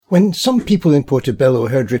When some people in Portobello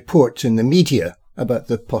heard reports in the media about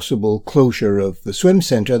the possible closure of the swim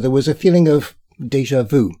centre, there was a feeling of déjà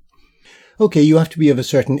vu. OK, you have to be of a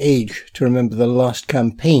certain age to remember the last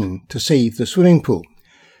campaign to save the swimming pool.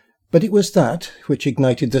 But it was that which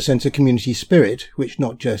ignited the sense of community spirit, which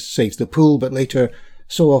not just saved the pool, but later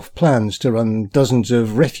saw off plans to run dozens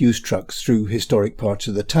of refuse trucks through historic parts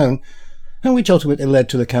of the town, and which ultimately led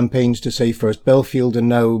to the campaigns to save first Belfield and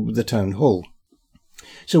now the town hall.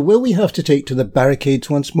 So will we have to take to the barricades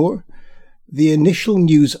once more? The initial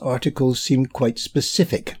news articles seemed quite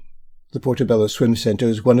specific. The Portobello Swim Centre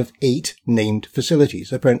is one of 8 named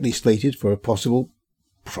facilities, apparently slated for a probable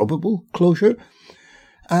closure.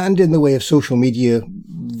 And in the way of social media,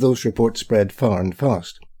 those reports spread far and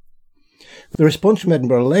fast. The response from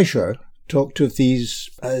Edinburgh Leisure talked of these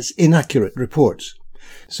as inaccurate reports.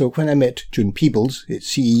 So when I met June Peebles, its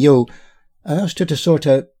CEO, I asked her to sort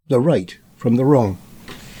out the right from the wrong.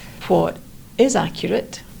 What is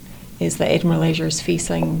accurate is that Edinburgh Leisure is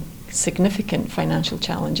facing significant financial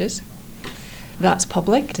challenges. That's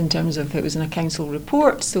public in terms of it was in a council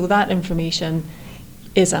report, so that information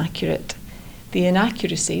is accurate. The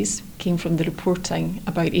inaccuracies came from the reporting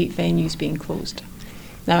about 8 venues being closed.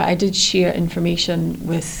 Now, I did share information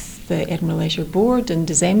with the Edinburgh Leisure Board in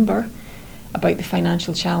December about the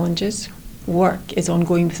financial challenges. Work is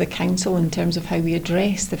ongoing with the council in terms of how we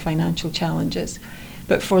address the financial challenges.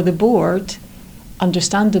 But for the board,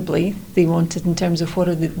 understandably, they wanted in terms of what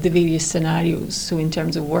are the various scenarios, so in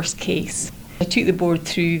terms of worst case. I took the board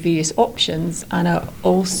through various options, and I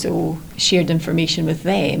also shared information with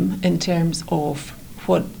them in terms of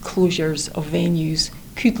what closures of venues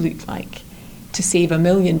could look like. To save £1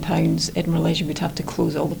 million, Edinburgh Leisure would have to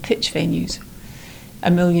close all the pitch venues.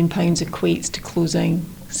 £1 million equates to closing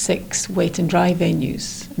 6 wet and dry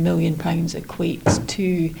venues. £1 million equates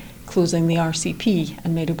to closing the RCP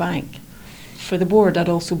and Meadowbank. For the board, I'd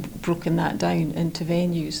also broken that down into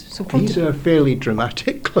venues. So these are fairly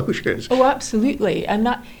dramatic closures. Oh, absolutely. And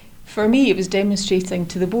that, for me, it was demonstrating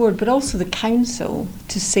to the board, but also the council,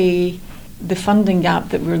 to say the funding gap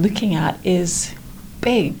that we're looking at is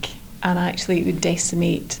big, and actually it would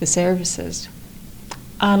decimate the services.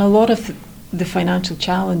 And a lot of the financial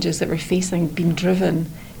challenges that we're facing have been driven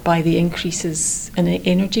by the increases in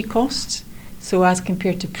energy costs. So as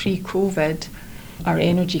compared to pre-COVID, our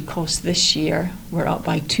energy costs this year were up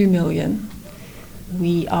by £2 million.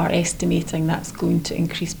 We are estimating that's going to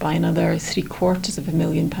increase by another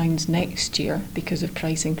 £750,000 next year because of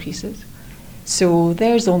price increases. So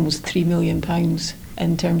there's almost £3 million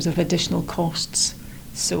in terms of additional costs.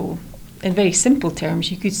 So in very simple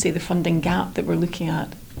terms, you could say the funding gap that we're looking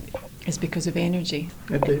at is because of energy.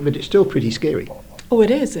 But it's still pretty scary. Oh,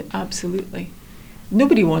 it is, absolutely.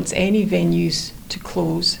 Nobody wants any venues to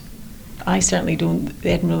close. I certainly don't,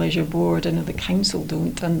 the Edinburgh Leisure Board, I know the council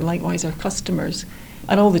don't, and likewise our customers.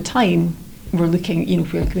 And all the time we're looking,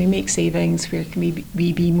 where can we make savings, where can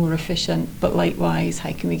we be more efficient, but likewise,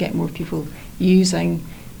 how can we get more people using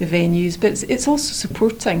the venues? But it's also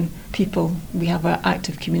supporting people. We have an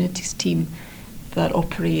active communities team that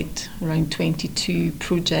operate around 22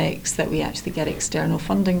 projects that we actually get external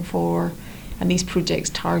funding for. And these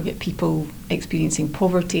projects target people experiencing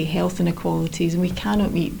poverty, health inequalities, and we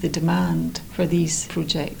cannot meet the demand for these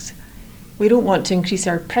projects. We don't want to increase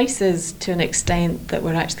our prices to an extent that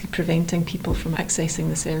we're actually preventing people from accessing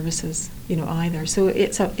the services, either. So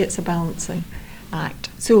it's a balancing act.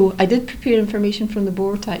 So I did prepare information from the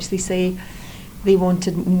board to actually say they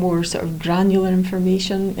wanted more sort of granular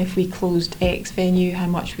information. If we closed X venue, how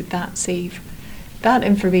much would that save? That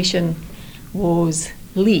information was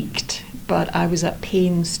leaked, but I was at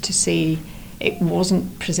pains to say it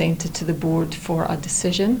wasn't presented to the board for a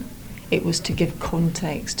decision. It was to give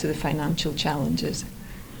context to the financial challenges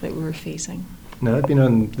that we were facing. Now, I've been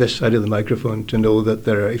on this side of the microphone to know that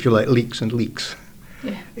there are, if you like, leaks and leaks.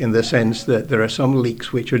 Yeah. In the sense that there are some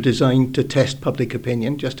leaks which are designed to test public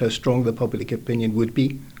opinion, just how strong the public opinion would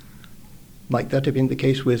be. Might that have been the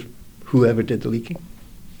case with whoever did the leaking?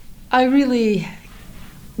 I really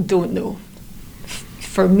don't know.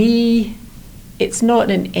 For me, it's not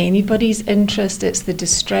in anybody's interest. It's the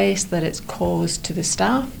distress that it's caused to the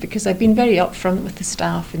staff, because I've been very upfront with the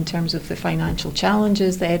staff in terms of the financial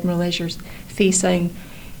challenges that Edinburgh Leisure's facing.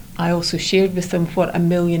 I also shared with them what £1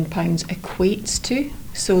 million equates to,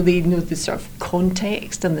 so they know the sort of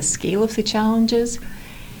context and the scale of the challenges.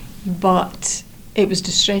 But it was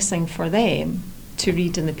distressing for them to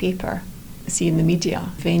read in the paper, see in the media,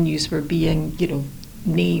 venues were being,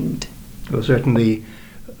 named. Well, certainly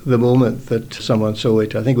the moment that someone saw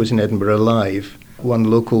it, I think it was in Edinburgh Live, one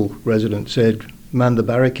local resident said, "Man the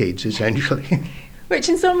barricades," essentially. Which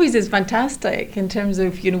in some ways is fantastic in terms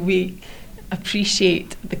of, we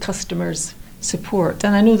appreciate the customers' support.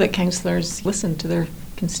 And I know that councillors listen to their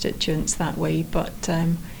constituents that way, but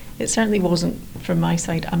it certainly wasn't, from my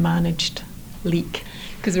side, a managed leak.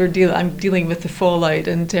 Because I'm dealing with the fallout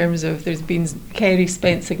in terms of Kerry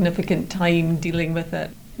spent significant time dealing with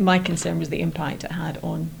it. My concern was the impact it had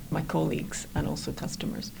on my colleagues and also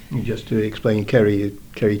customers. Just to explain, Kerry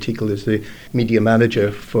Teakle is the media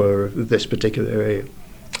manager for this particular area.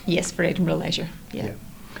 Yes, for Edinburgh Leisure, yeah.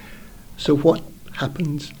 So what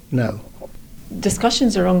happens now?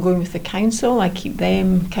 Discussions are ongoing with the council. I keep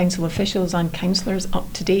them, council officials and councillors,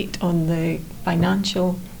 up to date on the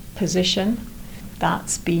financial position.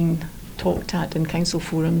 That's been talked at in council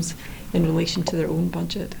forums in relation to their own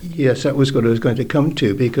budget. Yes, that was what I was going to come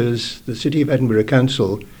to, because the City of Edinburgh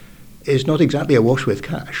Council is not exactly awash with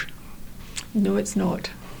cash. No, it's not.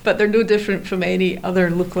 But they're no different from any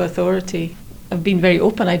other local authority. I've been very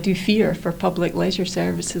open. I do fear for public leisure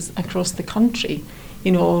services across the country.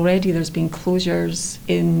 Already there's been closures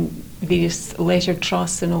in various leisure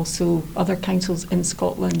trusts and also other councils in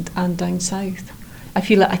Scotland and down south. I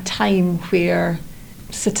feel at a time where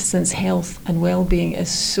citizens' health and well-being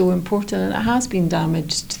is so important, and it has been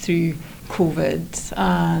damaged through COVID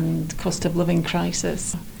and cost of living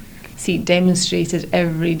crisis. See it demonstrated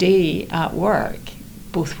every day at work,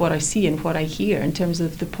 both what I see and what I hear in terms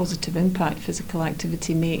of the positive impact physical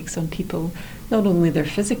activity makes on people, not only their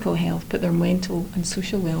physical health but their mental and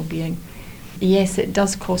social well-being. Yes, it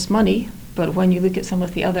does cost money, but when you look at some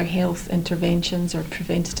of the other health interventions or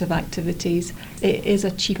preventative activities, it is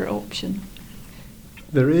a cheaper option.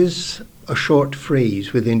 There is a short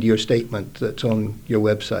phrase within your statement that's on your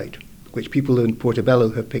website, which people in Portobello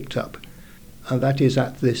have picked up, and that is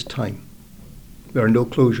 "at this time." There are no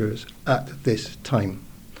closures at this time.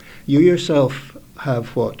 You yourself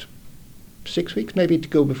have, 6 weeks maybe to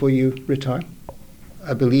go before you retire?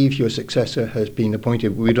 I believe your successor has been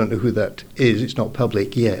appointed. We don't know who that is. It's not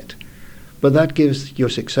public yet. But that gives your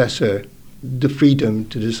successor the freedom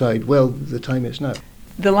to decide, well, the time is now.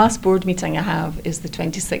 The last board meeting I have is the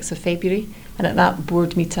 26th of February, and at that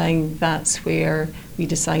board meeting, that's where we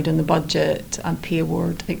decide on the budget and pay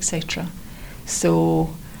award, etc.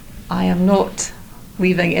 So I am not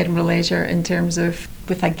leaving Edinburgh Leisure in terms of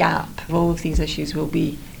with a gap. All of these issues will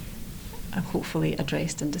be hopefully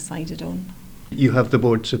addressed and decided on. You have the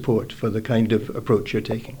board support for the kind of approach you're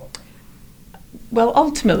taking? Well,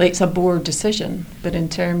 ultimately it's a board decision, but in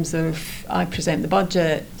terms of I present the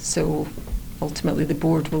budget, so ultimately the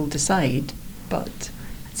board will decide, but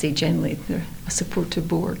I'd say generally they're a supportive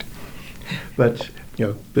board. But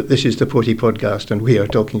this is the Porty podcast, and we are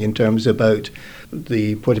talking in terms about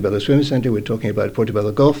the Portobello Swim Centre. We're talking about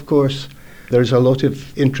Portobello Golf Course. There's a lot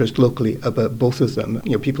of interest locally about both of them.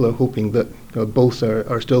 People are hoping that both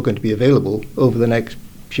are still going to be available over the next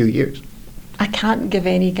few years. I can't give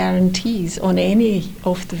any guarantees on any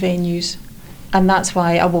of the venues, and that's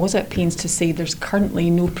why I was at pains to say there's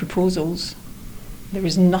currently no proposals. There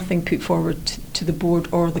is nothing put forward to the board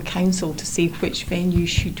or the council to say which venue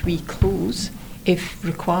should we close if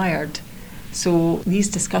required. So these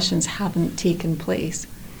discussions haven't taken place.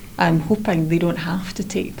 I'm hoping they don't have to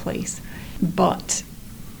take place. But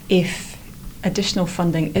if additional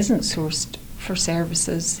funding isn't sourced for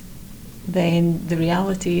services, then the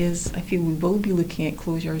reality is I feel we will be looking at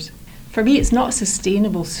closures. For me, it's not a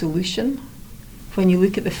sustainable solution. When you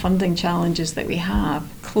look at the funding challenges that we have,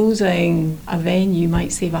 closing a venue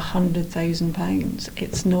might save £100,000.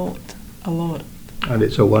 It's not a lot. And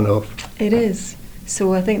it's a one-off. It is.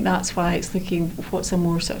 So I think that's why it's looking what's a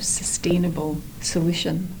more sort of sustainable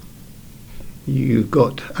solution. You've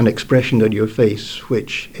got an expression on your face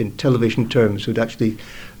which in television terms would actually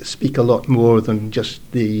speak a lot more than just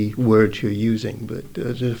the words you're using, but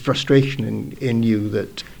there's a frustration in you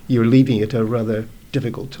that you're leaving at a rather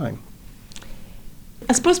difficult time.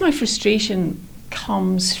 I suppose my frustration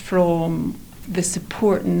comes from the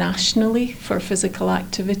support nationally for physical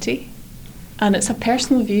activity, and it's a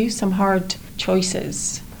personal view, some hard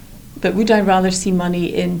choices. But would I rather see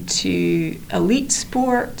money into elite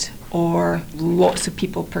sport or lots of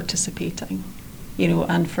people participating?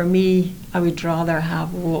 And for me, I would rather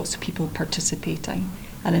have lots of people participating,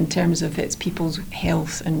 and in terms of it's people's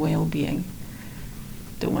health and well-being.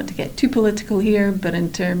 Don't want to get too political here, but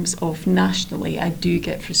in terms of nationally, I do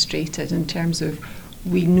get frustrated in terms of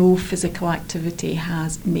we know physical activity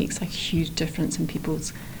makes a huge difference in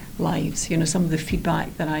people's lives. Some of the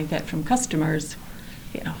feedback that I get from customers,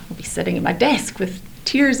 I'll be sitting at my desk with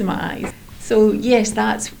tears in my eyes. So yes,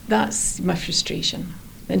 that's my frustration.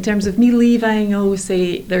 In terms of me leaving, I always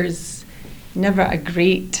say there's never a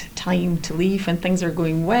great time to leave. When things are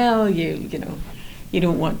going well, you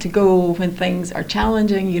don't want to go. When things are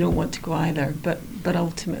challenging, you don't want to go either. But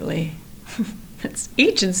ultimately, it's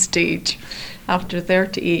agent stage after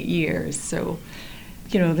 38 years. So,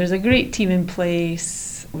 there's a great team in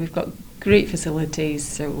place. We've got great facilities.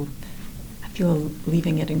 So I feel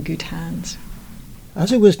leaving it in good hands.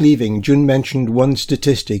 As I was leaving, June mentioned one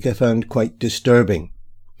statistic I found quite disturbing.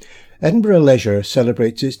 Edinburgh Leisure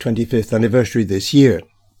celebrates its 25th anniversary this year.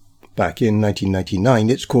 Back in 1999,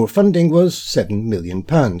 its core funding was £7 million.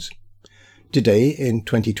 Today, in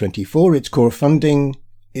 2024, its core funding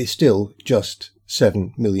is still just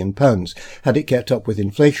 £7 million. Had it kept up with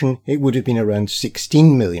inflation, it would have been around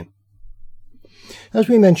 £16 million. As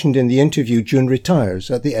we mentioned in the interview, June retires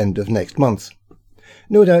at the end of next month.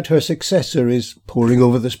 No doubt her successor is poring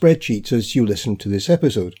over the spreadsheets as you listen to this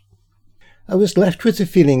episode. I was left with the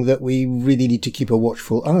feeling that we really need to keep a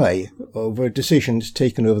watchful eye over decisions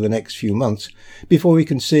taken over the next few months before we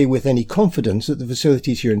can say with any confidence that the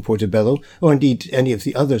facilities here in Portobello, or indeed any of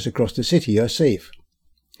the others across the city, are safe.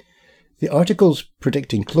 The articles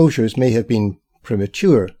predicting closures may have been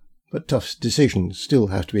premature, but tough decisions still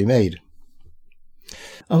have to be made.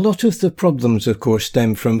 A lot of the problems, of course,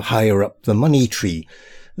 stem from higher up the money tree.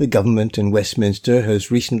 The government in Westminster has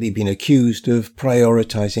recently been accused of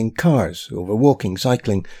prioritising cars over walking,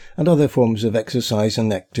 cycling and other forms of exercise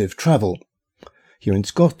and active travel. Here in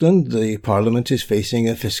Scotland, the Parliament is facing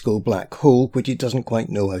a fiscal black hole which it doesn't quite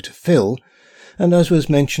know how to fill, and as was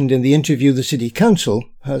mentioned in the interview, the City Council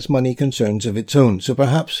has money concerns of its own, so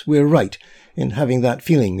perhaps we're right in having that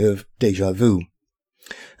feeling of déjà vu.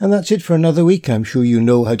 And that's it for another week. I'm sure you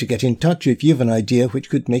know how to get in touch if you have an idea which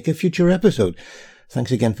could make a future episode.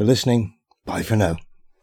 Thanks again for listening. Bye for now.